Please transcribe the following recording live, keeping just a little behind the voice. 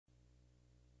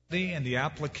and the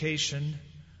application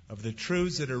of the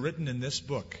truths that are written in this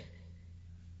book.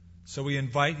 So we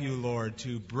invite you, Lord,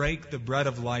 to break the bread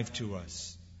of life to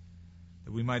us,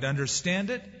 that we might understand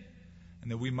it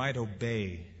and that we might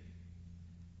obey.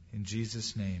 In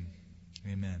Jesus' name,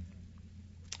 amen.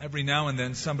 Every now and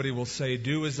then somebody will say,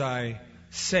 do as I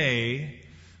say,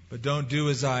 but don't do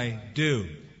as I do.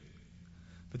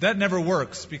 But that never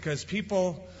works, because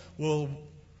people will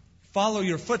follow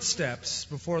your footsteps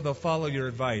before they'll follow your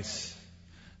advice.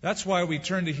 That's why we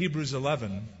turn to Hebrews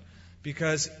 11,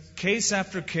 because case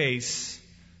after case,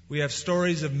 we have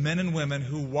stories of men and women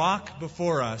who walk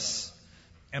before us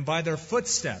and by their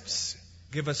footsteps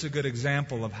give us a good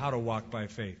example of how to walk by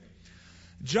faith.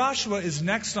 Joshua is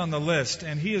next on the list,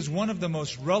 and he is one of the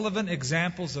most relevant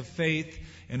examples of faith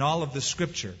in all of the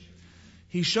Scripture.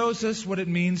 He shows us what it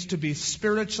means to be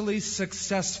spiritually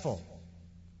successful.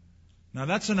 Now,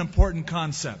 that's an important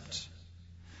concept.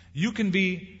 You can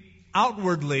be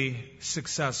outwardly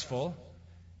successful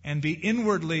and be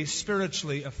inwardly,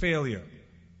 spiritually a failure.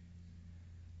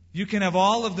 You can have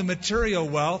all of the material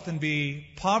wealth and be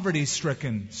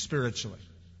poverty-stricken spiritually.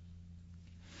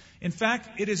 In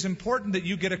fact, it is important that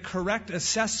you get a correct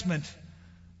assessment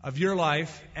of your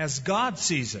life as God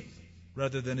sees it,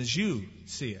 rather than as you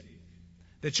see it.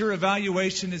 That your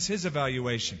evaluation is His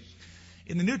evaluation.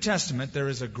 In the New Testament, there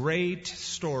is a great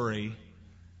story,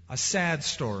 a sad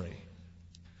story,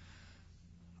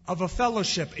 of a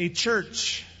fellowship, a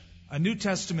church, a New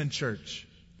Testament church,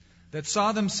 that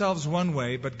saw themselves one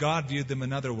way, but God viewed them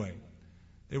another way.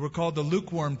 They were called the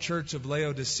lukewarm church of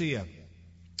Laodicea.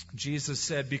 Jesus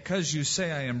said, because you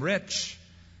say I am rich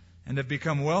and have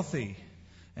become wealthy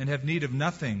and have need of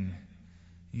nothing,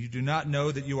 you do not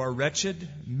know that you are wretched,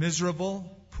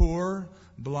 miserable, poor,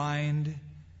 blind,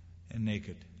 and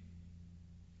naked.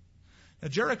 Now,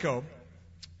 Jericho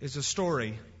is a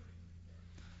story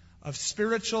of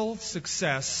spiritual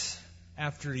success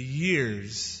after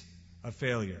years of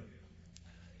failure.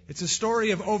 It's a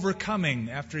story of overcoming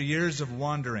after years of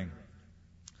wandering.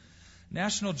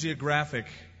 National Geographic,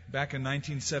 back in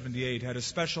 1978, had a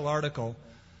special article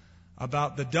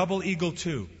about the Double Eagle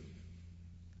II,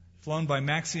 flown by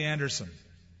Maxie Anderson.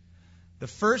 The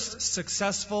first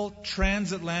successful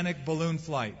transatlantic balloon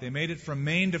flight. They made it from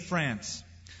Maine to France.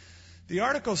 The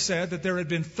article said that there had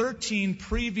been 13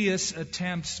 previous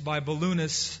attempts by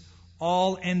balloonists,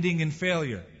 all ending in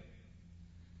failure.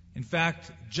 In fact,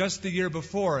 just the year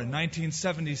before, in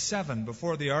 1977,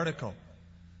 before the article,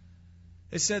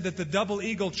 they said that the Double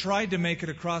Eagle tried to make it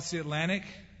across the Atlantic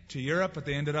to Europe, but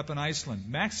they ended up in Iceland.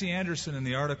 Maxie Anderson in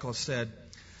the article said,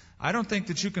 I don't think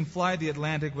that you can fly the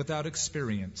Atlantic without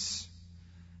experience.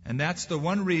 And that's the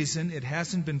one reason it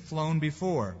hasn't been flown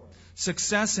before.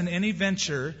 Success in any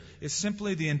venture is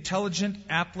simply the intelligent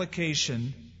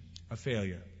application of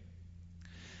failure.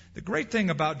 The great thing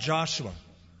about Joshua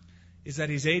is that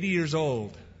he's 80 years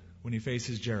old when he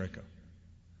faces Jericho.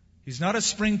 He's not a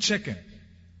spring chicken.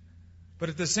 But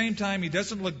at the same time, he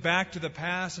doesn't look back to the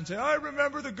past and say, I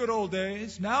remember the good old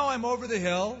days. Now I'm over the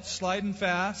hill, sliding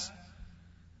fast.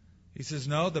 He says,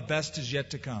 no, the best is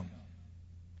yet to come.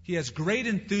 He has great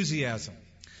enthusiasm.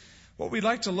 What we'd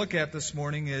like to look at this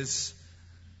morning is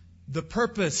the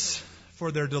purpose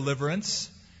for their deliverance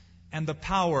and the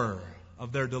power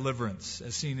of their deliverance,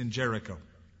 as seen in Jericho.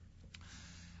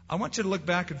 I want you to look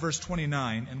back at verse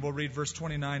 29, and we'll read verse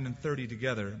 29 and 30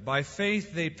 together. By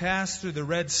faith they passed through the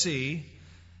Red Sea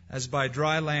as by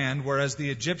dry land, whereas the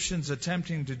Egyptians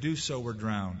attempting to do so were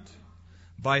drowned.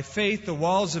 By faith the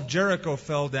walls of Jericho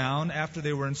fell down after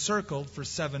they were encircled for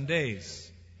 7 days.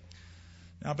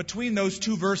 Now, between those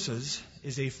two verses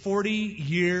is a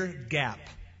 40-year gap.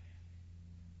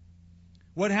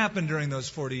 What happened during those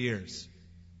 40 years?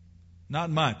 Not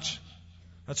much.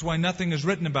 That's why nothing is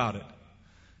written about it.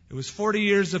 It was 40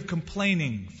 years of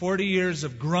complaining, 40 years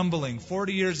of grumbling,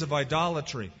 40 years of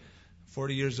idolatry,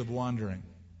 40 years of wandering.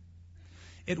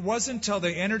 It wasn't until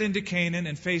they entered into Canaan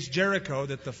and faced Jericho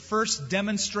that the first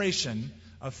demonstration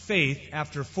of faith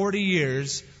after 40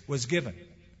 years was given.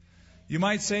 You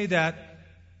might say that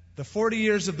the 40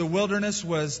 years of the wilderness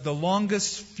was the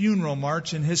longest funeral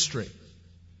march in history,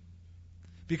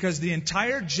 because the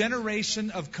entire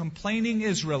generation of complaining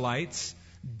Israelites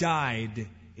died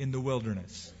in the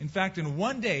wilderness. In fact, in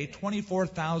one day,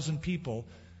 24,000 people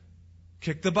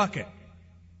kicked the bucket.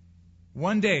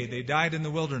 One day they died in the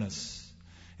wilderness.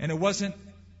 And it wasn't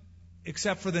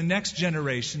except for the next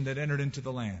generation that entered into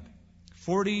the land.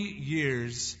 40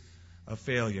 years of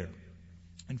failure.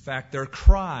 In fact, their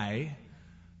cry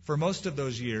for most of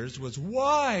those years was,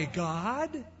 "Why,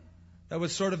 God?" That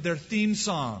was sort of their theme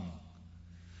song.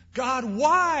 God,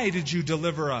 why did you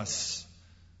deliver us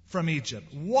from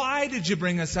Egypt? Why did you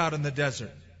bring us out in the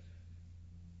desert?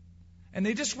 And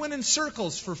they just went in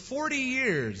circles for 40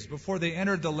 years before they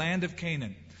entered the land of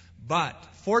Canaan. But,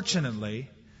 fortunately,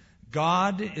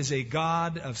 God is a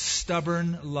God of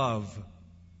stubborn love.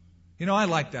 You know, I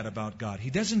like that about God. He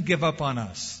doesn't give up on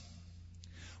us.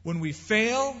 When we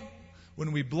fail,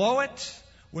 when we blow it,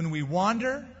 when we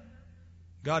wander,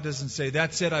 God doesn't say,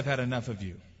 that's it, I've had enough of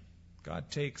you. God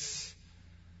takes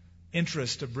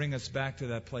interest to bring us back to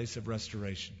that place of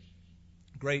restoration.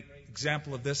 Great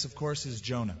example of this, of course, is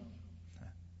Jonah.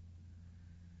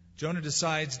 Jonah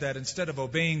decides that instead of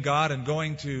obeying God and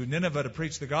going to Nineveh to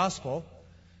preach the gospel,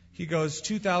 he goes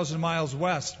 2,000 miles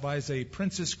west, buys a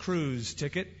Princess Cruise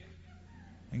ticket,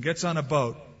 and gets on a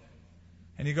boat.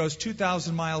 And he goes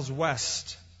 2,000 miles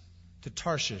west to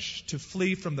Tarshish to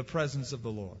flee from the presence of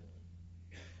the Lord.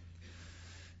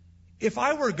 If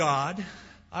I were God,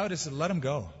 I would have said, let him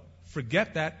go.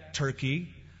 Forget that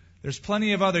turkey. There's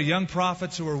plenty of other young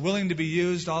prophets who are willing to be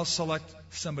used. I'll select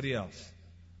somebody else.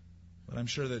 But I'm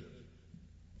sure that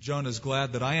Jonah's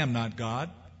glad that I am not God.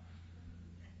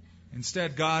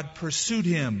 Instead, God pursued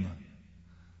him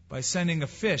by sending a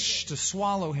fish to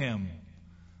swallow him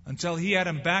until he had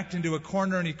him backed into a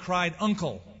corner and he cried,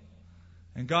 "Uncle."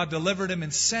 And God delivered him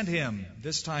and sent him.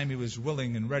 This time he was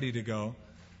willing and ready to go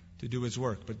to do his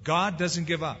work. But God doesn't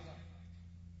give up.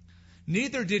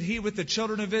 Neither did he with the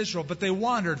children of Israel, but they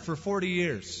wandered for 40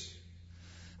 years.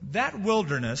 That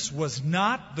wilderness was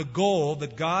not the goal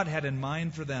that God had in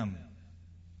mind for them.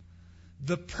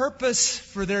 The purpose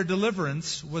for their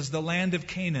deliverance was the land of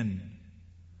Canaan.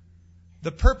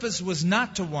 The purpose was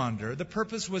not to wander. The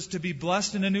purpose was to be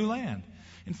blessed in a new land.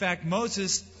 In fact,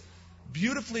 Moses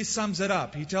beautifully sums it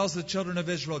up. He tells the children of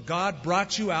Israel, God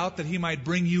brought you out that he might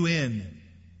bring you in.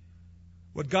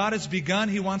 What God has begun,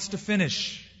 he wants to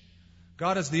finish.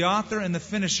 God is the author and the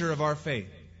finisher of our faith.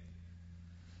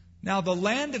 Now, the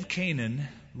land of Canaan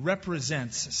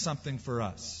represents something for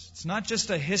us. It's not just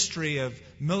a history of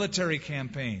military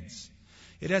campaigns.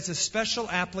 It has a special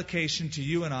application to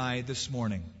you and I this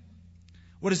morning.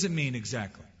 What does it mean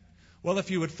exactly? Well,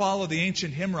 if you would follow the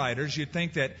ancient hymn writers, you'd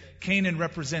think that Canaan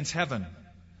represents heaven,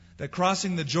 that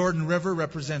crossing the Jordan River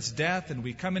represents death, and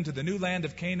we come into the new land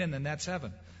of Canaan, and that's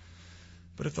heaven.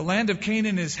 But if the land of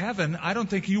Canaan is heaven, I don't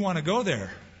think you want to go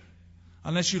there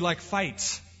unless you like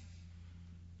fights.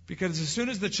 Because as soon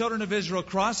as the children of Israel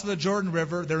cross the Jordan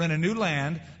River, they're in a new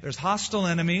land. There's hostile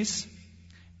enemies,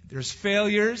 there's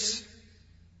failures,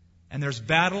 and there's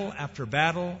battle after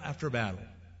battle after battle.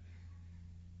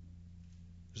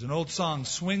 There's an old song,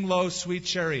 "Swing low, sweet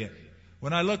chariot.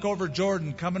 When I look over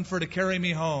Jordan, coming for to carry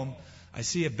me home, I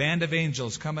see a band of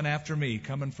angels coming after me,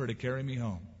 coming for to carry me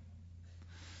home."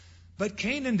 But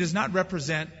Canaan does not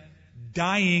represent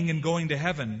dying and going to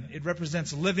heaven. It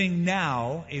represents living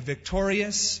now a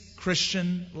victorious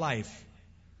Christian life.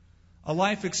 A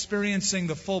life experiencing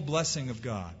the full blessing of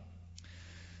God.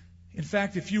 In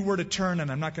fact, if you were to turn,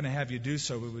 and I'm not going to have you do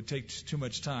so, it would take too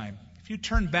much time. If you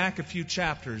turn back a few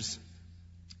chapters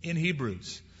in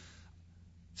Hebrews,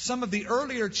 some of the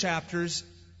earlier chapters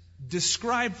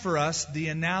describe for us the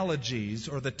analogies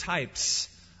or the types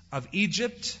of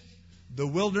Egypt, the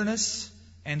wilderness,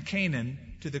 and Canaan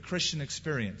to the Christian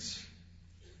experience.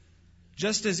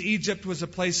 Just as Egypt was a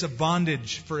place of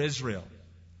bondage for Israel,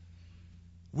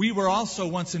 we were also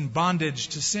once in bondage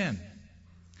to sin.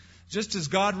 Just as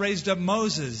God raised up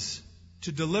Moses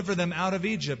to deliver them out of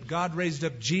Egypt, God raised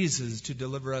up Jesus to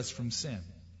deliver us from sin.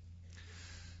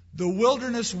 The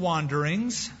wilderness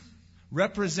wanderings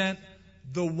represent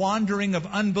the wandering of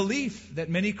unbelief that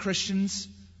many Christians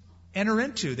enter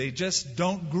into. They just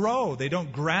don't grow. They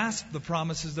don't grasp the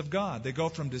promises of God. They go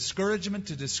from discouragement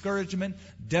to discouragement,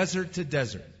 desert to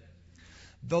desert.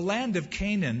 The land of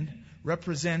Canaan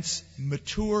represents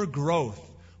mature growth,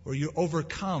 where you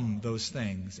overcome those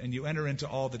things and you enter into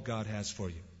all that God has for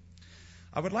you.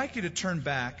 I would like you to turn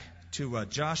back to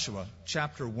Joshua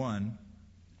chapter 1,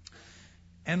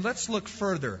 and let's look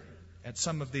further at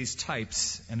some of these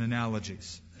types and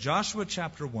analogies. Joshua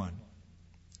chapter 1.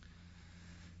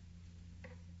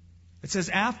 It says,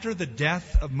 "After the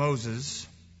death of Moses,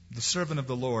 the servant of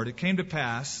the Lord, it came to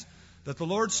pass that the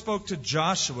Lord spoke to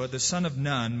Joshua, the son of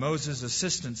Nun, Moses'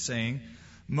 assistant, saying,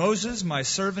 'Moses, my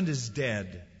servant, is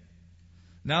dead.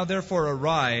 Now therefore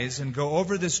arise and go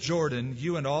over this Jordan,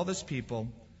 you and all this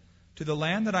people, to the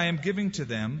land that I am giving to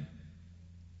them,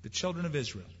 the children of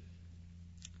Israel.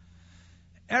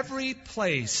 Every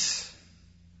place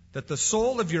that the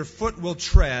sole of your foot will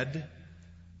tread,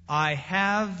 I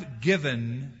have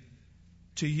given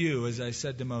to you, as I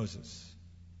said to Moses.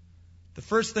 The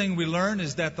first thing we learn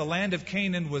is that the land of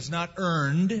Canaan was not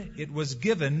earned, it was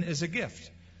given as a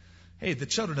gift. Hey, the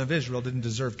children of Israel didn't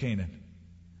deserve Canaan.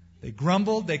 They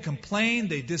grumbled, they complained,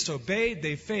 they disobeyed,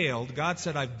 they failed. God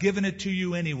said, I've given it to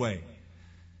you anyway.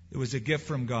 It was a gift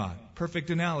from God. Perfect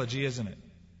analogy, isn't it?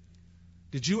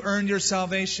 Did you earn your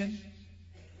salvation?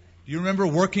 Do you remember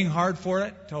working hard for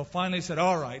it? Till finally said,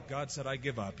 all right, God said, I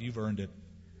give up. You've earned it.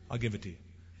 I'll give it to you.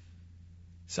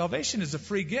 Salvation is a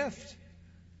free gift.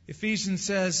 Ephesians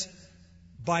says,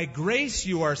 by grace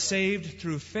you are saved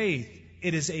through faith.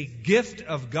 It is a gift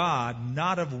of God,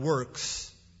 not of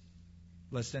works,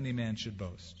 lest any man should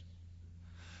boast.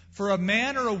 For a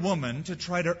man or a woman to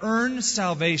try to earn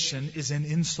salvation is an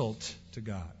insult to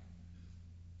God.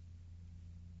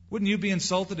 Wouldn't you be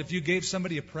insulted if you gave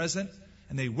somebody a present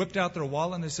and they whipped out their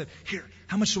wallet and they said, here,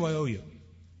 how much do I owe you?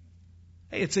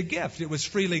 Hey, it's a gift. It was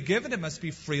freely given. It must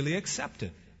be freely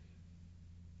accepted.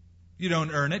 You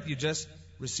don't earn it. You just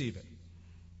receive it.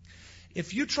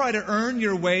 If you try to earn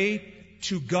your way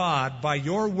to God by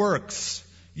your works,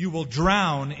 you will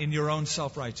drown in your own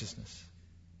self-righteousness.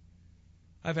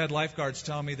 I've had lifeguards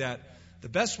tell me that the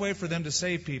best way for them to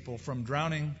save people from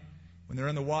drowning when they're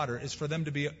in the water is for them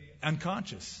to be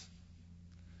unconscious.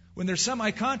 When they're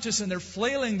semi-conscious and they're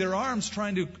flailing their arms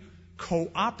trying to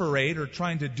cooperate or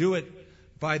trying to do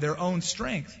it by their own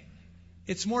strength,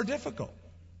 it's more difficult.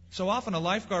 So often a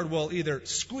lifeguard will either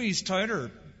squeeze tighter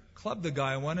or club the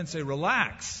guy one and say,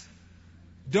 relax.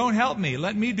 Don't help me.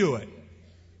 Let me do it.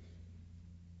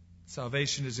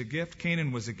 Salvation is a gift.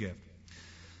 Canaan was a gift.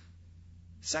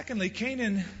 Secondly,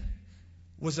 Canaan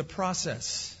was a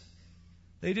process.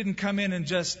 They didn't come in and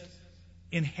just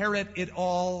inherit it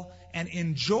all and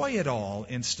enjoy it all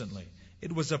instantly.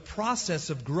 It was a process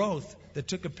of growth that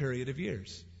took a period of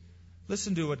years.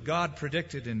 Listen to what God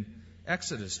predicted in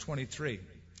Exodus 23.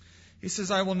 He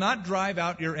says, I will not drive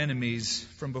out your enemies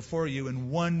from before you in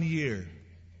 1 year,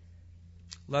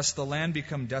 lest the land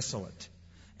become desolate,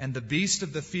 and the beasts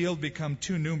of the field become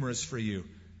too numerous for you.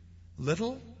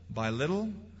 Little by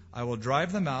little, I will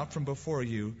drive them out from before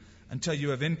you until you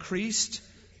have increased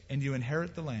and you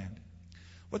inherit the land.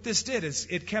 What this did is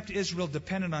it kept Israel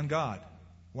dependent on God,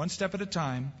 one step at a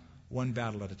time, one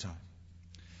battle at a time.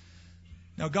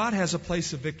 Now, God has a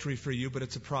place of victory for you, but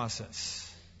it's a process.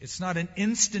 It's not an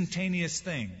instantaneous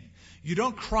thing. You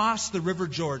don't cross the River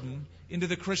Jordan into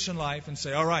the Christian life and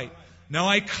say, all right, now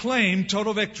I claim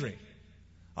total victory.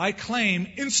 I claim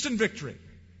instant victory.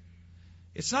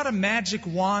 It's not a magic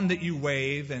wand that you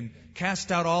wave and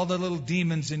cast out all the little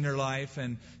demons in your life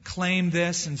and claim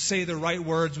this and say the right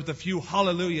words with a few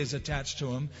hallelujahs attached to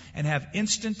them and have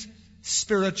instant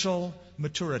spiritual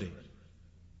maturity.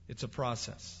 It's a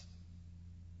process.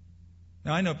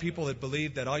 Now, I know people that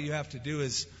believe that all you have to do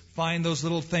is find those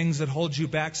little things that hold you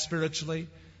back spiritually.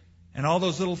 And all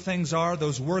those little things are,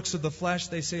 those works of the flesh,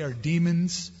 they say are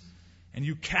demons. And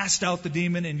you cast out the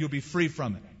demon and you'll be free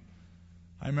from it.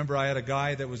 I remember I had a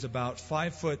guy that was about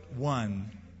 5'1".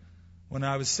 When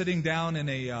I was sitting down in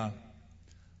a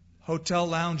hotel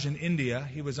lounge in India,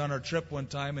 he was on our trip one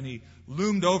time and he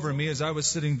loomed over me as I was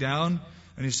sitting down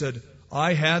and he said,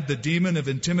 I had the demon of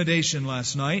intimidation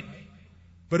last night,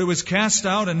 but it was cast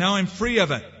out and now I'm free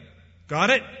of it. Got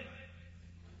it?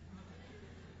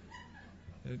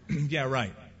 Yeah,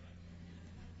 right.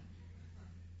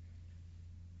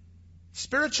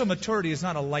 Spiritual maturity is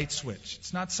not a light switch.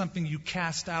 It's not something you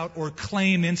cast out or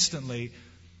claim instantly.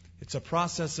 It's a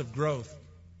process of growth.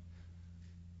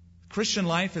 Christian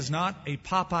life is not a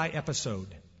Popeye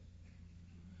episode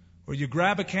where you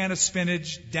grab a can of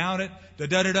spinach, down it,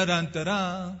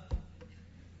 da-da-da-da-da-da.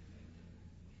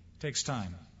 Takes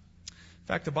time. In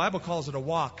fact, the Bible calls it a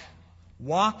walk.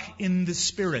 Walk in the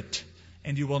Spirit,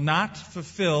 and you will not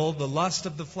fulfill the lust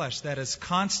of the flesh. That is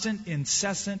constant,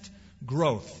 incessant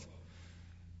growth.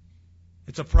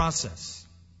 It's a process.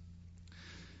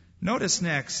 Notice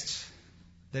next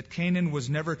that Canaan was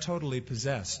never totally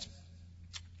possessed.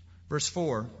 Verse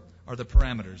 4 are the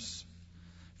parameters.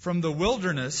 From the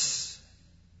wilderness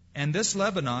and this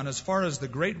Lebanon, as far as the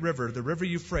great river, the river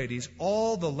Euphrates,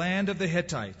 all the land of the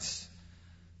Hittites,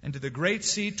 and to the great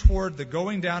sea toward the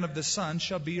going down of the sun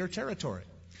shall be your territory.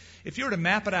 If you were to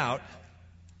map it out,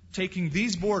 taking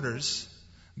these borders,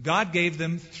 God gave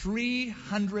them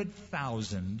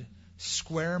 300,000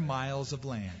 square miles of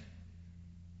land.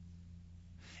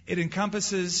 It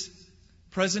encompasses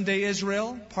present-day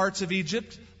Israel, parts of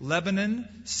Egypt, Lebanon,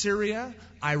 Syria,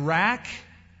 Iraq.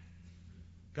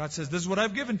 God says, this is what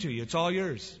I've given to you. It's all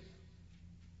yours.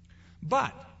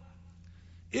 But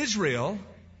Israel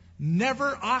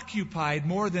never occupied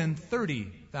more than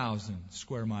 30,000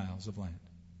 square miles of land.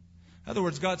 In other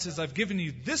words, God says, I've given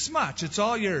you this much. It's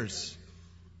all yours.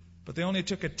 But they only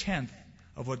took a tenth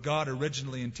of what God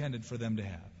originally intended for them to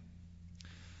have.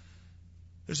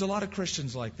 There's a lot of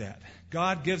Christians like that.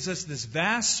 God gives us this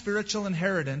vast spiritual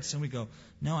inheritance, and we go,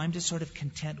 no, I'm just sort of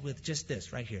content with just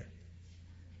this right here.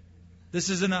 This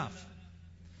is enough.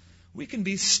 We can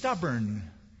be stubborn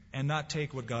and not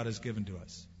take what God has given to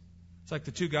us. It's like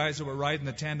the two guys that were riding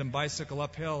the tandem bicycle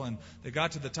uphill, and they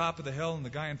got to the top of the hill, and the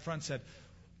guy in front said,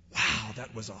 wow,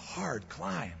 that was a hard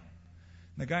climb.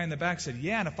 And the guy in the back said,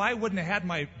 yeah, and if I wouldn't have had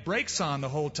my brakes on the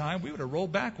whole time, we would have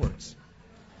rolled backwards.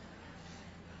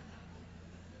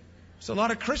 There's a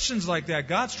lot of Christians like that.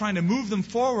 God's trying to move them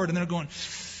forward, and they're going,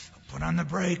 put on the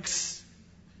brakes.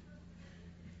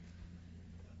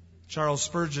 Charles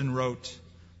Spurgeon wrote,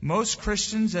 most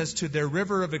Christians, as to their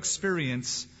river of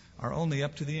experience, are only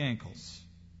up to the ankles.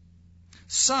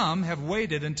 Some have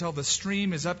waited until the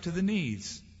stream is up to the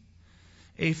knees.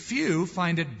 A few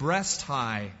find it breast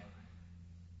high,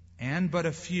 and but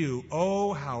a few,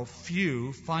 oh, how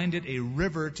few, find it a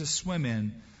river to swim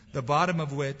in, the bottom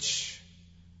of which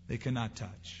they cannot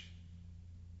touch.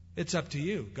 It's up to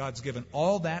you. God's given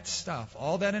all that stuff,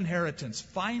 all that inheritance.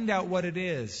 Find out what it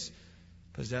is.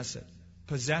 Possess it.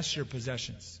 Possess your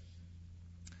possessions.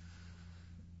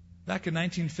 Back in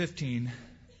 1915,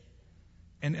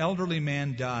 an elderly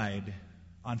man died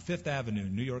on Fifth Avenue,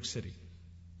 New York City.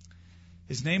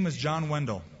 His name was John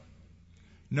Wendell,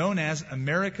 known as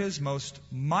America's most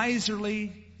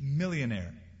miserly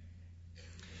millionaire.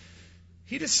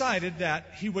 He decided that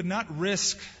he would not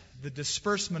risk the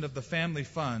disbursement of the family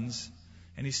funds,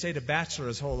 and he stayed a bachelor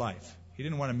his whole life. He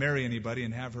didn't want to marry anybody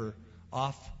and have her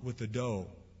off with the dough.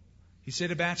 He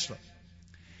stayed a bachelor.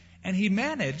 And he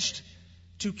managed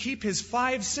to keep his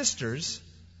 5 sisters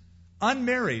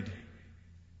unmarried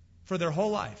for their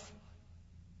whole life,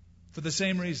 for the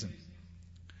same reason.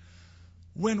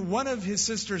 When one of his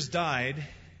sisters died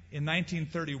in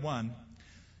 1931,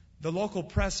 the local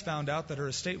press found out that her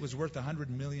estate was worth $100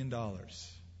 million.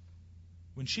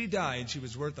 When she died, she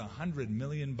was worth $100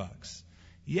 million.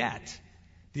 Yet,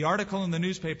 the article in the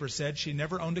newspaper said she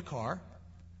never owned a car.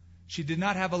 She did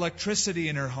not have electricity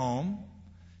in her home.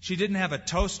 She didn't have a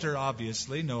toaster,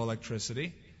 obviously, no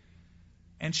electricity.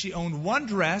 And she owned one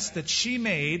dress that she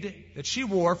made, that she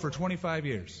wore for 25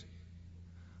 years.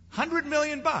 $100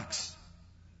 million.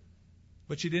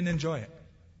 But she didn't enjoy it.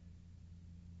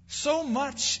 So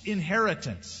much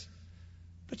inheritance,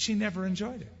 but she never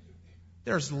enjoyed it.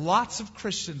 There's lots of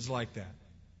Christians like that.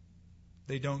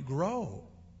 They don't grow.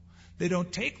 They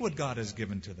don't take what God has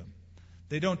given to them.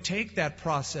 They don't take that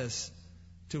process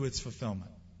to its fulfillment.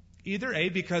 Either A,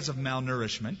 because of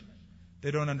malnourishment,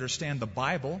 they don't understand the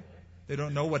Bible, they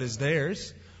don't know what is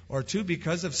theirs, or 2,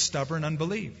 because of stubborn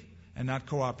unbelief and not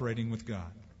cooperating with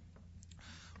God.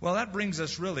 Well, that brings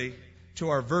us really to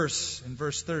our verse in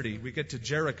verse 30. We get to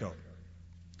Jericho.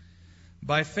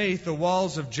 By faith, the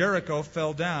walls of Jericho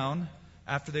fell down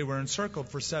after they were encircled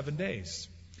for 7 days.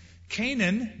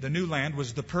 Canaan, the new land,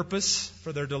 was the purpose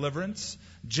for their deliverance.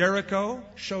 Jericho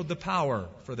showed the power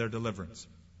for their deliverance.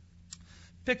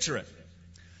 Picture it.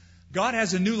 God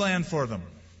has a new land for them,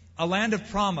 a land of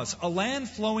promise, a land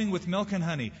flowing with milk and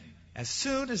honey. As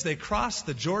soon as they cross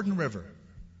the Jordan River,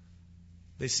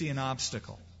 they see an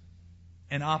obstacle,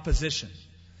 an opposition.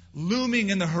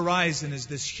 Looming in the horizon is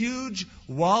this huge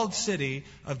walled city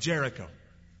of Jericho,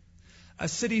 a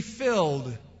city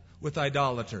filled with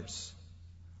idolaters,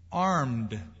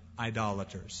 armed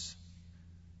idolaters.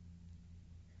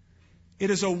 It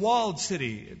is a walled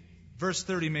city. Verse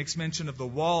 30 makes mention of the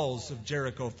walls of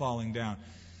Jericho falling down.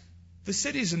 The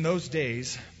cities in those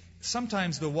days,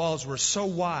 sometimes the walls were so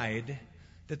wide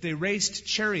that they raced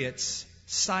chariots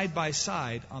side by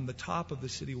side on the top of the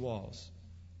city walls.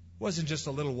 It wasn't just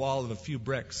a little wall of a few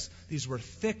bricks. These were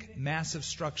thick, massive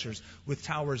structures with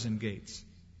towers and gates.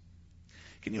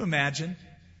 Can you imagine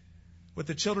what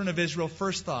the children of Israel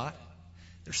first thought?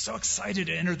 They're so excited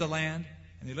to enter the land,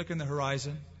 and they look in the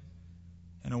horizon,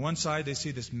 and on one side they see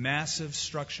this massive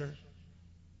structure,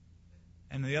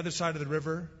 and on the other side of the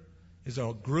river is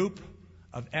a group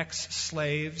of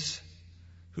ex-slaves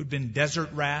who'd been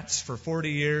desert rats for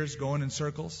 40 years going in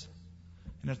circles.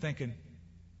 And they're thinking,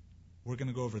 we're going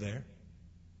to go over there. Can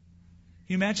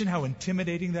you imagine how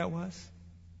intimidating that was?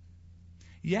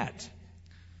 Yet,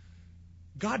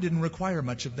 God didn't require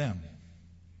much of them.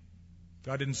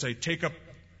 God didn't say, take up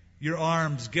your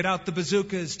arms, get out the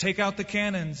bazookas, take out the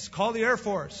cannons, call the Air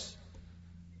Force.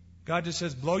 God just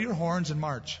says, blow your horns and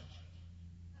march.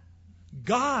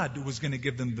 God was going to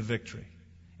give them the victory.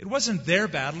 It wasn't their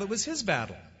battle, it was His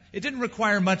battle. It didn't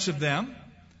require much of them.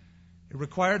 It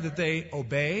required that they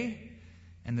obey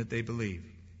and that they believe.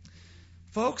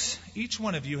 Folks, each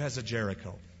one of you has a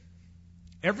Jericho.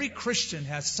 Every Christian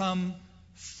has some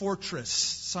fortress,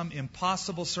 some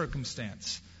impossible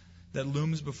circumstance that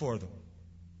looms before them.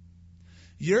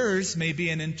 Yours may be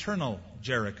an internal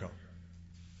Jericho,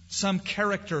 some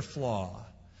character flaw,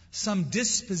 some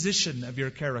disposition of your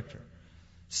character,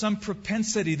 some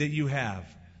propensity that you have,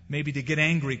 maybe to get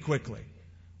angry quickly,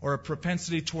 or a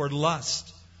propensity toward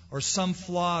lust, or some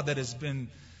flaw that has been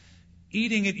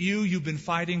eating at you, you've been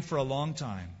fighting for a long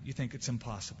time. You think it's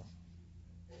impossible.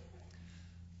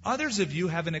 Others of you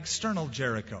have an external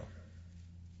Jericho.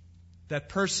 That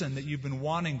person that you've been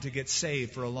wanting to get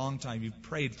saved for a long time. You've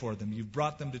prayed for them. You've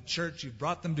brought them to church. You've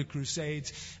brought them to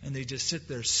crusades. And they just sit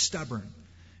there stubborn.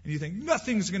 And you think,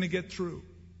 nothing's going to get through.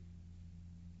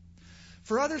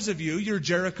 For others of you, your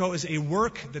Jericho is a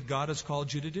work that God has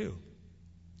called you to do.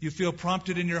 You feel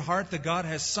prompted in your heart that God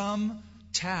has some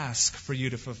task for you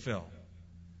to fulfill.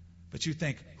 But you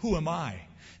think, who am I?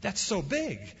 That's so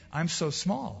big. I'm so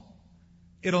small.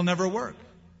 It'll never work.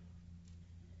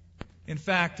 In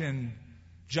fact, in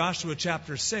Joshua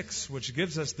chapter 6, which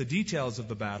gives us the details of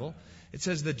the battle, it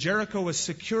says that Jericho was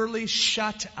securely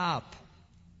shut up.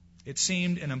 It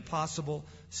seemed an impossible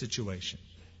situation.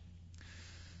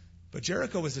 But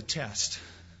Jericho was a test.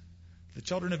 The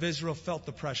children of Israel felt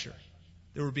the pressure.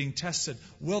 They were being tested.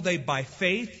 Will they, by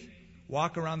faith,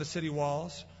 walk around the city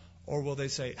walls? Or will they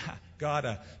say,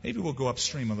 God, maybe we'll go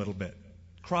upstream a little bit,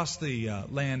 cross the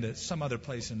land at some other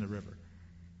place in the river?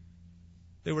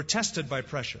 They were tested by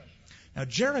pressure. Now,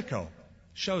 Jericho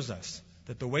shows us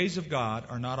that the ways of God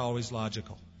are not always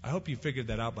logical. I hope you figured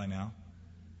that out by now.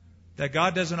 That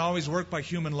God doesn't always work by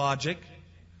human logic.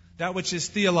 That which is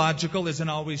theological isn't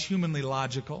always humanly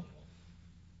logical.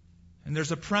 And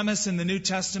there's a premise in the New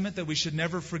Testament that we should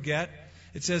never forget.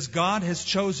 It says, God has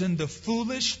chosen the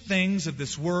foolish things of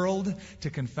this world to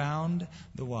confound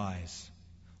the wise.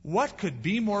 What could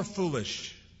be more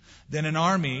foolish than an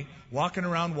army walking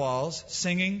around walls,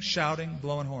 singing, shouting,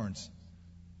 blowing horns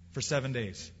for 7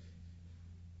 days?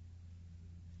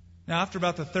 Now, after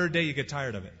about the third day, you get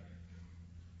tired of it.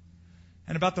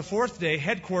 And about the fourth day,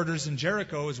 headquarters in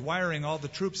Jericho is wiring all the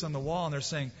troops on the wall, and they're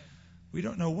saying, we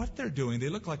don't know what they're doing. They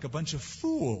look like a bunch of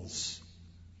fools,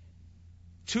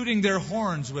 tooting their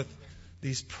horns with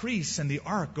these priests and the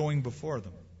ark going before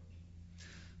them.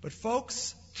 But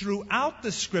folks, throughout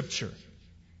the Scripture,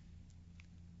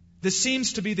 this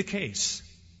seems to be the case.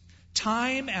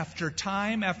 Time after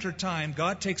time after time,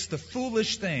 God takes the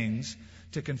foolish things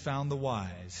to confound the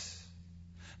wise.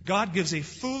 God gives a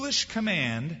foolish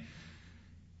command,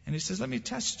 and He says, let me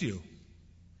test you.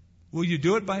 Will you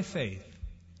do it by faith?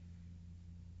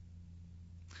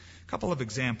 A couple of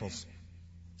examples.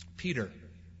 Peter,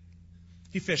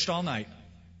 he fished all night.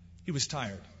 He was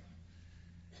tired.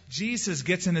 Jesus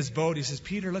gets in his boat. He says,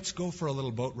 Peter, let's go for a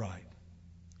little boat ride.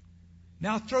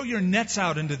 Now throw your nets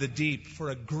out into the deep for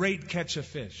a great catch of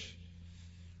fish.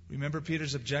 Remember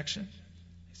Peter's objection?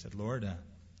 He said, Lord,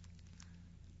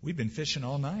 we've been fishing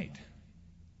all night.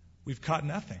 We've caught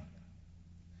nothing.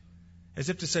 As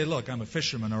if to say, look, I'm a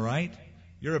fisherman, all right?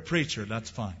 You're a preacher, that's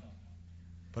fine.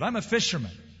 But I'm a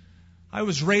fisherman. I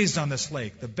was raised on this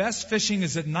lake. The best fishing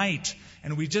is at night,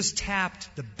 and we just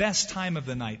tapped the best time of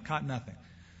the night, caught nothing.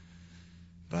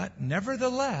 But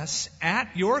nevertheless,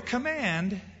 at your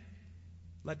command,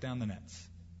 let down the nets.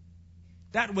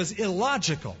 That was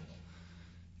illogical,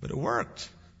 but it worked.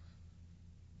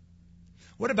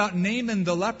 What about Naaman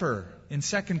the leper in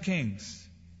 2 Kings?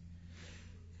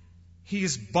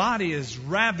 His body is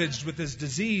ravaged with this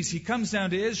disease. He comes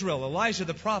down to Israel. Elijah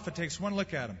the prophet takes one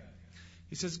look at him.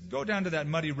 He says, go down to that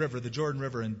muddy river, the Jordan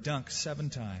River, and dunk 7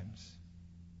 times.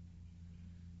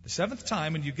 The 7th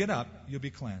time, when you get up, you'll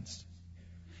be cleansed.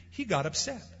 He got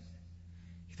upset.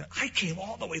 He thought, I came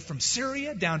all the way from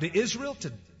Syria down to Israel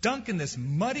to dunk in this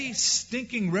muddy,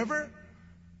 stinking river?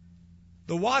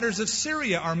 The waters of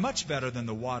Syria are much better than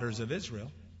the waters of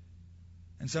Israel.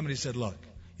 And somebody said, look,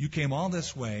 you came all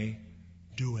this way,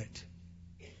 do it.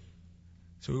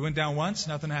 So we went down once,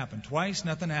 nothing happened. Twice,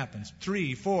 nothing happens.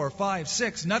 3, 4, 5,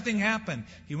 6, nothing happened.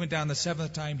 He went down the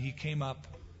 7th time, he came up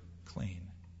clean.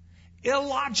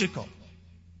 Illogical.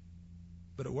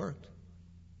 But it worked.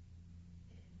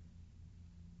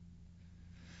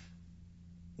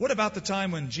 What about the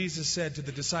time when Jesus said to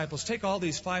the disciples, take all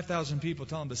these 5,000 people,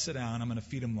 tell them to sit down, I'm going to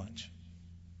feed them lunch.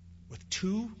 With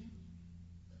a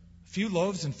few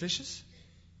loaves and fishes?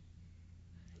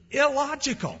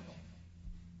 Illogical.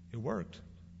 It worked.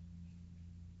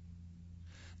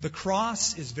 The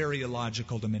cross is very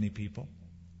illogical to many people.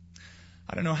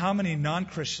 I don't know how many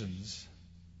non-Christians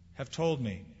have told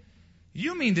me,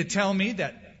 you mean to tell me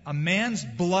that a man's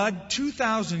blood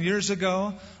 2,000 years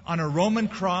ago on a Roman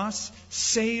cross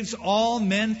saves all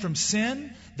men from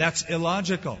sin? That's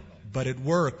illogical, but it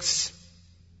works.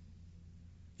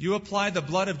 You apply the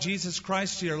blood of Jesus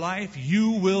Christ to your life,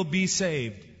 you will be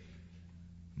saved.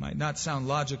 Might not sound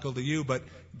logical to you, but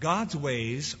God's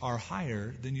ways are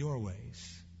higher than your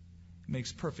ways. It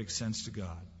makes perfect sense to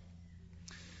God.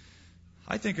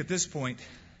 I think at this point,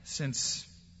 since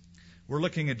we're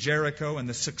looking at Jericho and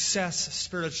the success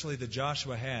spiritually that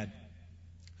Joshua had,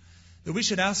 that we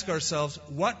should ask ourselves,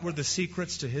 what were the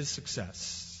secrets to his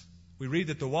success? We read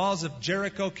that the walls of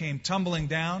Jericho came tumbling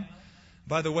down.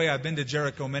 By the way, I've been to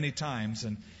Jericho many times,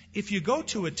 and if you go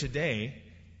to it today,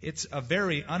 it's a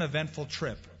very uneventful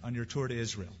trip on your tour to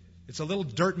Israel. It's a little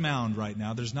dirt mound right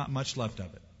now. There's not much left of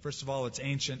it. First of all, it's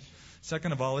ancient.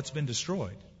 Second of all, it's been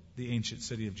destroyed, the ancient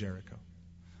city of Jericho.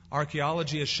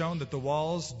 Archaeology has shown that the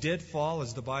walls did fall,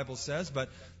 as the Bible says, but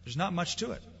there's not much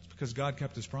to it. It's because God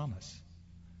kept His promise.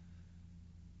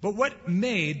 But what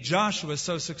made Joshua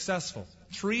so successful?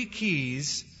 3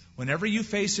 keys whenever you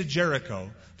face a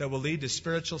Jericho that will lead to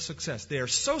spiritual success. They are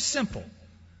so simple.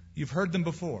 You've heard them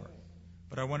before,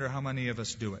 but I wonder how many of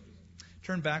us do it.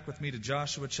 Turn back with me to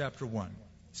Joshua chapter 1.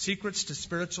 Secrets to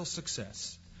spiritual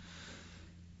success.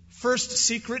 First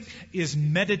secret is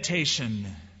meditation.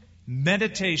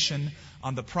 Meditation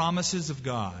on the promises of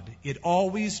God. It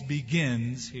always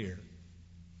begins here.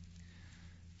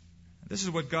 This is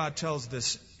what God tells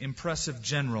this impressive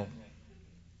general.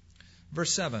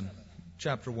 Verse 7,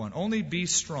 chapter 1. Only be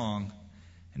strong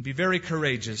and be very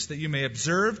courageous, that you may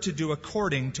observe to do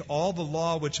according to all the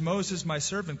law which Moses my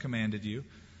servant commanded you.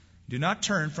 Do not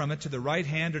turn from it to the right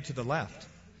hand or to the left,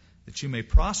 that you may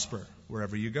prosper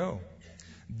wherever you go.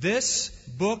 This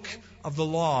book of the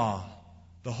law,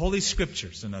 the Holy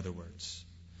Scriptures, in other words,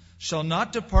 shall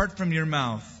not depart from your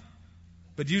mouth,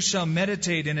 but you shall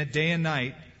meditate in it day and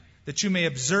night, that you may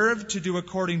observe to do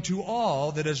according to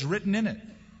all that is written in it.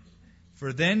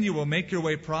 For then you will make your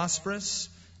way prosperous,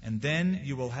 and then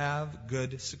you will have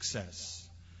good success.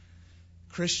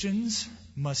 Christians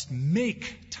must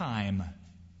make time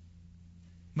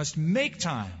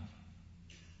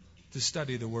to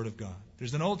study the Word of God.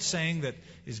 There's an old saying that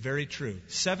is very true.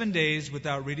 7 days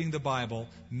without reading the Bible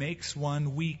makes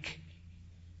one weak.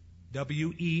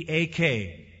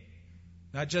 W-E-A-K.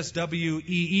 Not just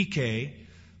W-E-E-K,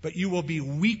 but you will be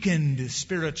weakened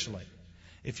spiritually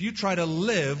if you try to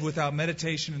live without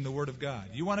meditation in the Word of God.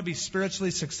 You want to be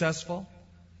spiritually successful?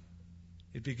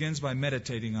 It begins by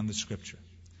meditating on the Scripture.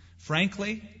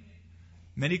 Frankly,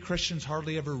 many Christians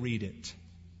hardly ever read it.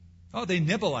 Oh, they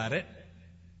nibble at it.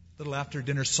 Little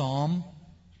after-dinner psalm.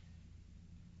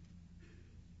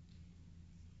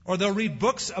 Or they'll read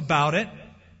books about it,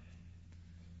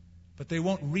 but they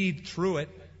won't read through it.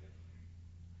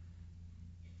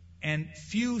 And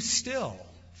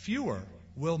fewer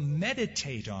will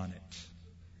meditate on it.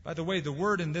 By the way, the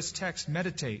word in this text,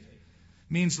 meditate,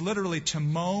 means literally to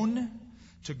moan,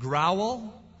 to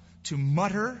growl, to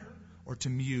mutter, or to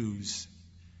muse.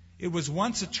 It was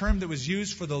once a term that was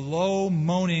used for the low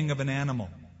moaning of an animal.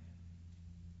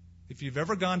 If you've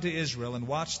ever gone to Israel and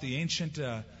watched the ancient,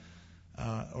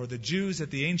 or the Jews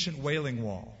at the ancient Wailing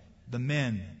Wall, the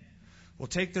men will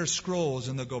take their scrolls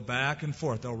and they'll go back and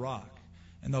forth. They'll rock.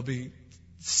 And they'll be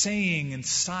saying and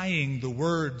sighing the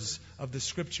words of the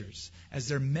Scriptures as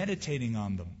they're meditating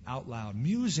on them out loud,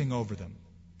 musing over them.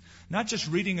 Not just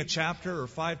reading a chapter or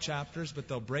 5 chapters, but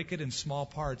they'll break it in small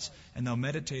parts and they'll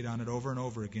meditate on it over and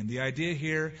over again. The idea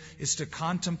here is to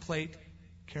contemplate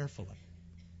carefully.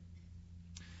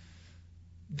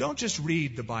 Don't just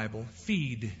read the Bible,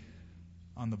 feed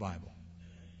on the Bible.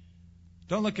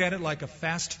 Don't look at it like a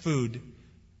fast food.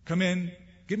 Come in,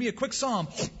 give me a quick psalm.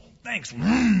 Thanks,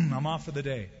 I'm off for the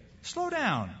day. Slow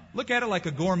down. Look at it like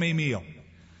a gourmet meal.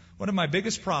 One of my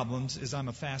biggest problems is I'm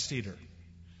a fast eater.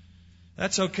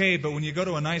 That's okay, but when you go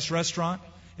to a nice restaurant,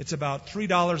 it's about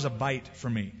 $3 a bite for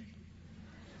me.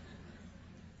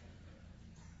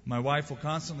 My wife will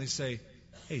constantly say,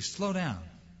 hey, slow down.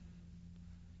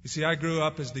 You see, I grew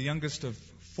up as the youngest of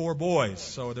 4 boys,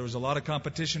 so there was a lot of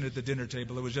competition at the dinner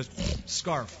table. It was just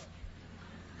scarf.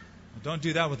 Well, don't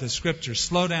do that with the Scripture.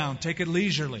 Slow down. Take it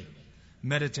leisurely.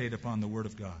 Meditate upon the Word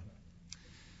of God.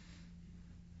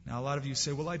 Now, a lot of you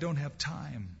say, well, I don't have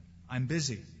time. I'm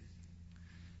busy.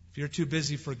 If you're too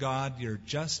busy for God, you're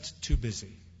just too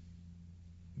busy.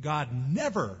 God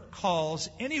never calls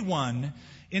anyone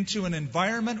into an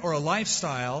environment or a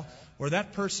lifestyle where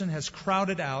that person has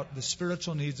crowded out the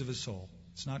spiritual needs of his soul.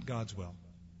 It's not God's will.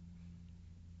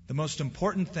 The most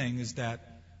important thing is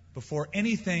that before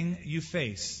anything you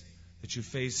face, that you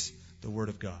face the Word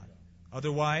of God.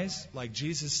 Otherwise, like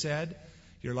Jesus said,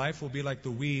 your life will be like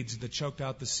the weeds that choked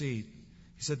out the seed.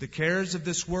 He said the cares of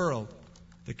this world,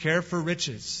 the care for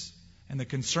riches, and the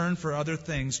concern for other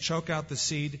things choke out the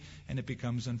seed and it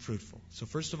becomes unfruitful. So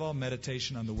first of all,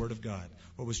 meditation on the Word of God.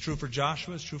 What was true for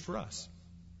Joshua is true for us.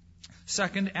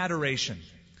 Second, adoration.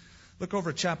 Look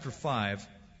over at chapter 5,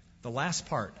 the last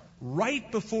part.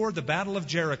 Right before the Battle of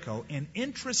Jericho, an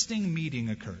interesting meeting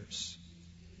occurs.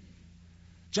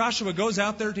 Joshua goes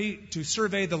out there to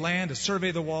survey the land, to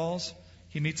survey the walls.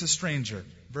 He meets a stranger.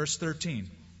 Verse 13.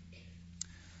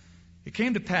 It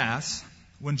came to pass,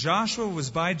 when Joshua was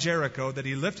by Jericho, that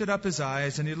he lifted up his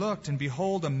eyes, and he looked, and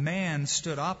behold, a man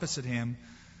stood opposite him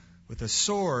with a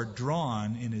sword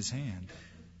drawn in his hand.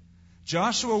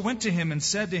 Joshua went to him and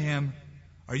said to him,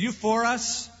 "Are you for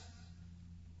us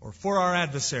or for our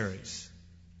adversaries?"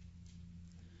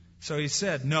 So he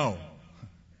said, "No.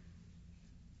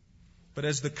 But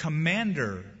as the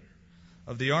commander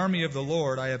of the army of the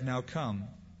Lord, I have now come."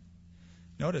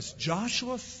 Notice,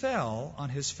 Joshua fell on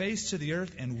his face to the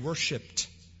earth and worshipped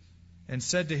and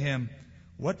said to him,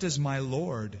 "What does my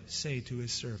Lord say to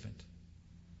his servant?"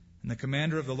 And the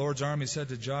commander of the Lord's army said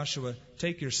to Joshua,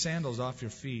 "Take your sandals off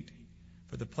your feet,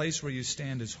 for the place where you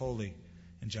stand is holy."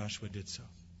 And Joshua did so.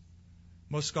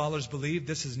 Most scholars believe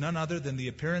this is none other than the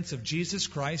appearance of Jesus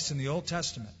Christ in the Old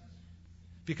Testament.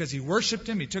 Because he worshipped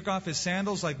him, he took off his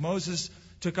sandals like Moses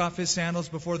took off his sandals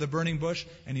before the burning bush,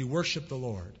 and he worshipped the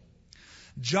Lord.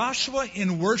 Joshua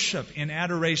in worship, in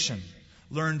adoration,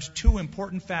 learned two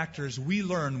important factors we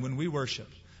learn when we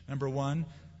worship. Number one,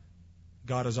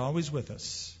 God is always with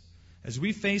us. As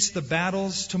we face the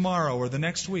battles tomorrow or the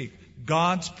next week,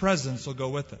 God's presence will go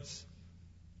with us.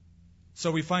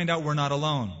 So we find out we're not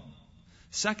alone.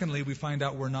 Secondly, we find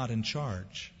out we're not in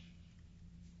charge.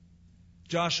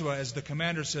 Joshua, as the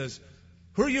commander, says,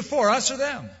 "Who are you for, us or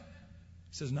them?"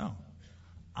 He says, "No,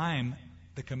 I'm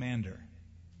the commander.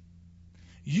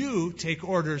 You take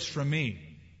orders from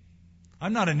me.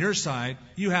 I'm not on your side.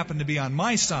 You happen to be on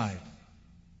my side.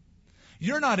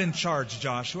 You're not in charge,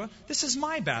 Joshua. This is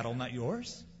my battle, not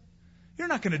yours. You're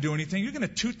not going to do anything. You're going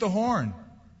to toot the horn.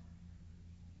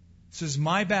 This is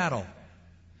my battle.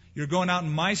 You're going out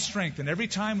in my strength." And every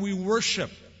time we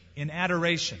worship in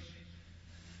adoration,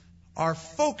 our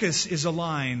focus is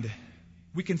aligned.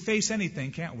 We can face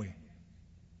anything, can't we?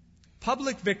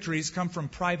 Public victories come from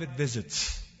private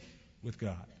visits with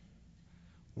God.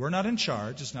 We're not in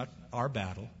charge. It's not our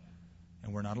battle.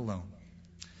 And we're not alone.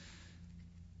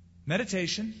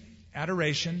 Meditation,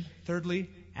 adoration, thirdly,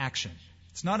 action.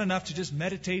 It's not enough to just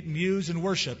meditate, muse, and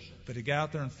worship, but to get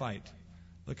out there and fight.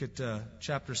 Look at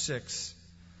chapter 6.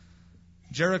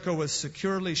 Jericho was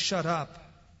securely shut up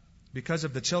because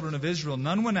of the children of Israel.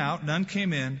 None went out, none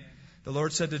came in. The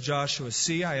Lord said to Joshua,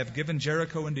 "See, I have given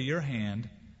Jericho into your hand,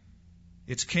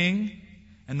 its king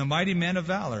and the mighty men of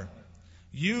valor.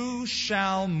 You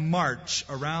shall march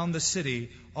around the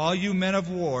city, all you men of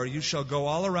war. You shall go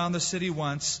all around the city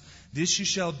once. This you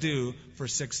shall do for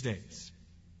 6 days."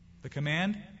 The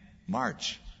command,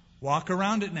 march. Walk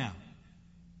around it now.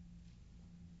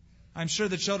 I'm sure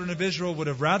the children of Israel would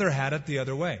have rather had it the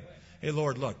other way. Hey,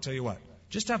 Lord, look, tell you what.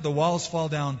 Just have the walls fall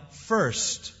down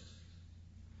first.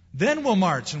 Then we'll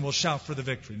march and we'll shout for the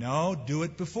victory. No, do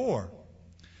it before.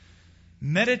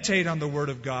 Meditate on the Word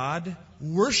of God,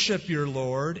 worship your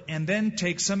Lord, and then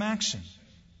take some action.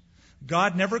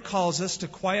 God never calls us to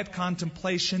quiet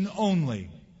contemplation only,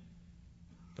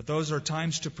 but those are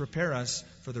times to prepare us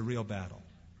for the real battle.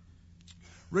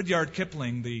 Rudyard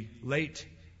Kipling, the late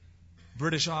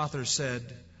British author,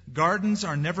 said, "Gardens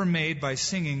are never made by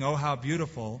singing 'Oh, how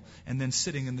beautiful' and then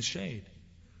sitting in the shade."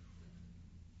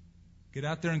 Get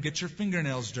out there and get your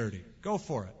fingernails dirty. Go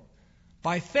for it.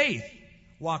 By faith,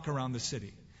 walk around the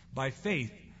city. By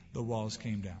faith, the walls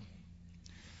came down.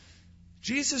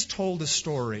 Jesus told a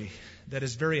story that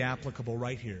is very applicable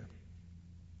right here.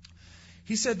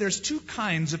 He said there's two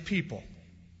kinds of people.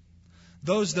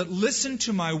 Those that listen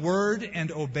to my word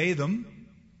and obey them.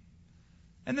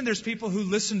 And then there's people who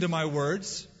listen to my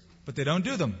words, but they don't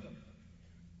do them.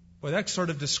 Well, that sort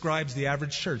of describes the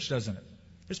average church, doesn't it?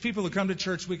 There's people who come to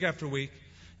church week after week,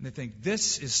 and they think,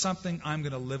 this is something I'm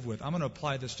going to live with. I'm going to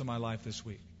apply this to my life this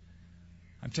week.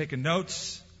 I'm taking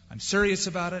notes. I'm serious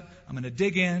about it. I'm going to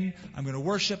dig in. I'm going to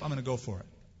worship. I'm going to go for it.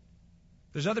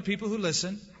 There's other people who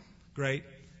listen. Great.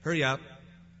 Hurry up.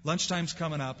 Lunchtime's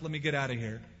coming up. Let me get out of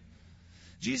here.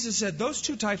 Jesus said those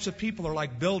two types of people are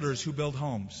like builders who build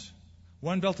homes.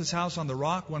 One built his house on the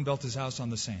rock, one built his house on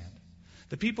the sand.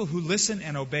 The people who listen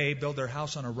and obey build their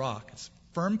house on a rock. It's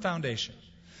a firm foundation.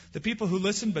 The people who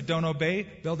listen but don't obey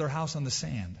build their house on the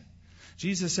sand.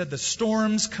 Jesus said, the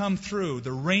storms come through,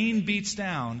 the rain beats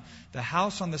down, the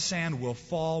house on the sand will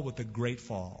fall with a great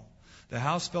fall. The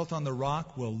house built on the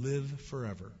rock will live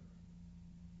forever.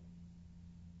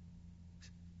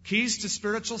 Keys to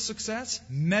spiritual success?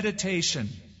 Meditation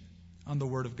on the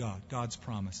Word of God, God's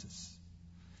promises.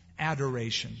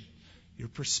 Adoration. Your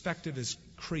perspective is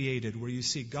created where you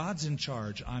see God's in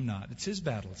charge, I'm not. It's His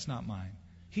battle, it's not mine.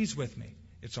 He's with me,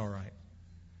 it's all right.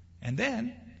 And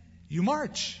then you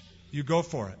march. You go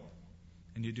for it.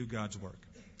 And you do God's work.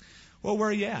 Well, where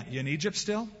are you at? You in Egypt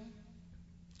still?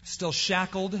 Still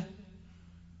shackled?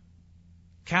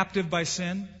 Captive by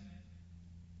sin?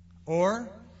 Or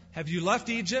have you left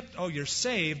Egypt? Oh, you're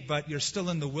saved, but you're still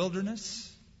in the wilderness?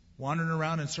 Wandering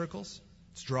around in circles?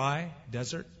 It's dry,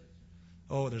 desert.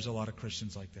 Oh, there's a lot of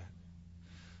Christians like that.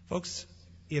 Folks,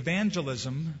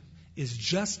 evangelism is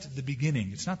just the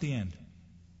beginning. It's not the end.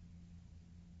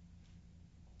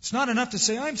 It's not enough to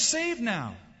say, I'm saved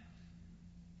now.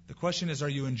 The question is, are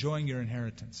you enjoying your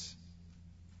inheritance?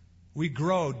 We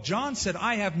grow. John said,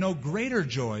 I have no greater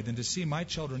joy than to see my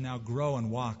children now grow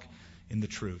and walk in the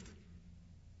truth.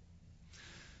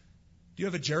 Do you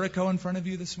have a Jericho in front of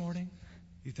you this morning?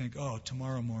 You think, oh,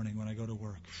 tomorrow morning when I go to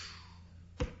work.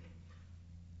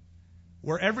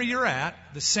 Wherever you're at,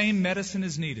 the same medicine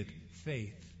is needed.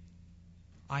 Faith.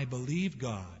 I believe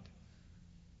God.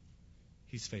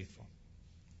 He's faithful.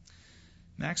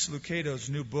 Max Lucado's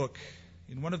new book,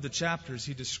 in one of the chapters,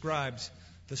 he describes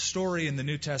the story in the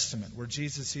New Testament where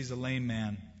Jesus sees a lame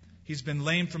man. He's been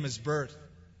lame from his birth.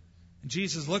 And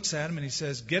Jesus looks at him and he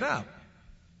says, get up.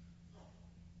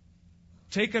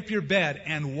 Take up your bed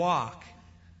and walk.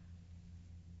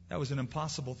 That was an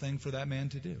impossible thing for that man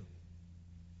to do.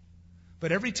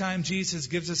 But every time Jesus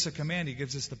gives us a command, He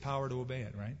gives us the power to obey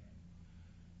it, right?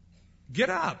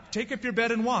 Get up, take up your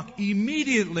bed and walk.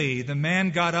 Immediately the man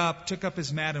got up, took up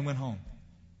his mat and went home.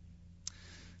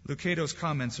 Lucado's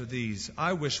comments are these.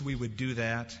 I wish we would do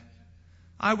that.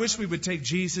 I wish we would take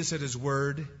Jesus at His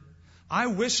word. I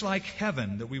wish, like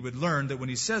heaven, that we would learn that when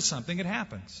He says something, it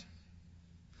happens.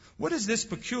 What is this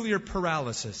peculiar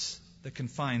paralysis that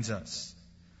confines us?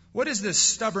 What is this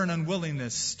stubborn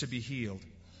unwillingness to be healed?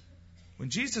 When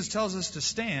Jesus tells us to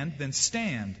stand, then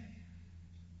stand.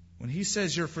 When He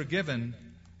says you're forgiven,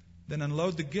 then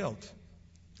unload the guilt.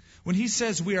 When He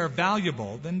says we are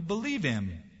valuable, then believe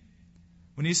Him.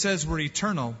 When He says we're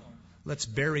eternal, let's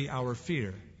bury our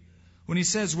fear. When He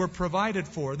says we're provided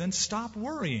for, then stop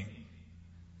worrying.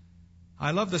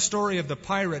 I love the story of the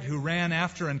pirate who ran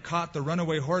after and caught the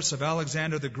runaway horse of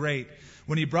Alexander the Great.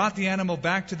 When he brought the animal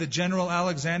back to the general,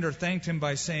 Alexander thanked him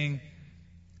by saying,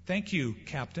 "Thank you,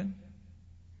 Captain."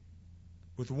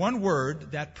 With one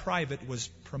word, that private was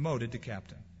promoted to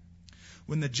captain.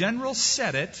 When the general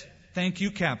said it, "Thank you,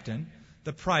 Captain,"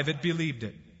 the private believed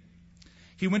it.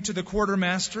 He went to the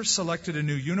quartermaster, selected a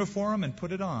new uniform, and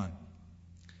put it on.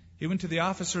 He went to the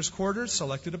officer's quarters,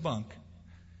 selected a bunk.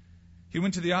 He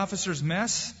went to the officer's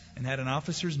mess and had an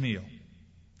officer's meal.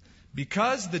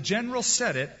 Because the general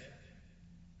said it,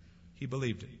 he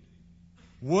believed it.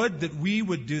 Would that we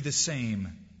would do the same.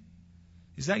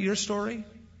 Is that your story?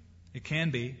 It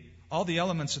can be. All the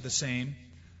elements are the same.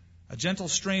 A gentle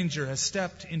stranger has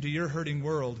stepped into your hurting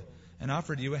world and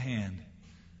offered you a hand.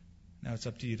 Now it's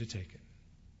up to you to take it.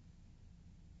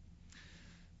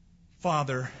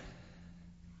 Father,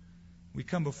 we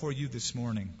come before you this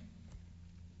morning.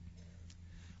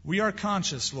 We are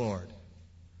conscious, Lord,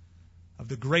 of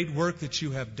the great work that you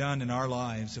have done in our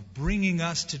lives of bringing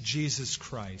us to Jesus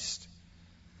Christ.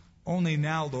 Only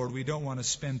now, Lord, we don't want to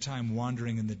spend time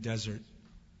wandering in the desert.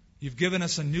 You've given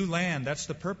us a new land. That's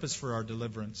the purpose for our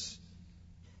deliverance.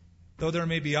 Though there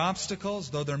may be obstacles,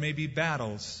 though there may be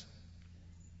battles,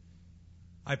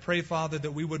 I pray, Father,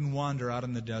 that we wouldn't wander out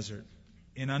in the desert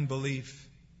in unbelief,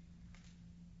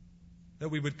 that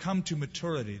we would come to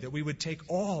maturity, that we would take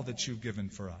all that you've given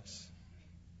for us,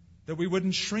 that we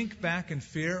wouldn't shrink back in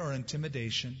fear or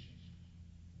intimidation,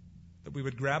 that we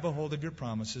would grab a hold of your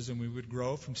promises and we would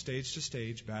grow from stage to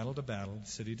stage, battle to battle,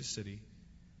 city to city,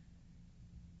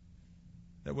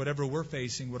 that whatever we're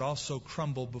facing would also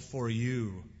crumble before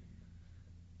you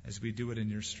as we do it in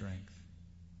your strength.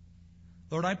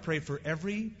 Lord, I pray for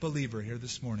every believer here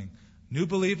this morning, new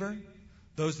believer,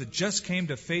 those that just came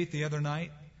to faith the other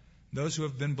night, those who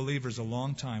have been believers a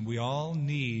long time. We all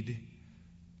need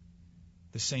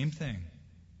the same thing,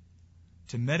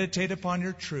 to meditate upon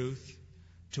your truth,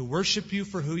 to worship you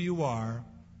for who you are,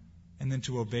 and then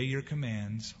to obey your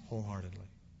commands wholeheartedly.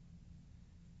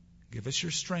 Give us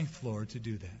your strength, Lord, to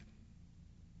do that.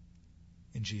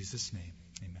 In Jesus' name,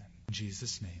 amen. In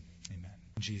Jesus' name, amen.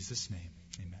 In Jesus' name,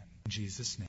 amen. In Jesus' name.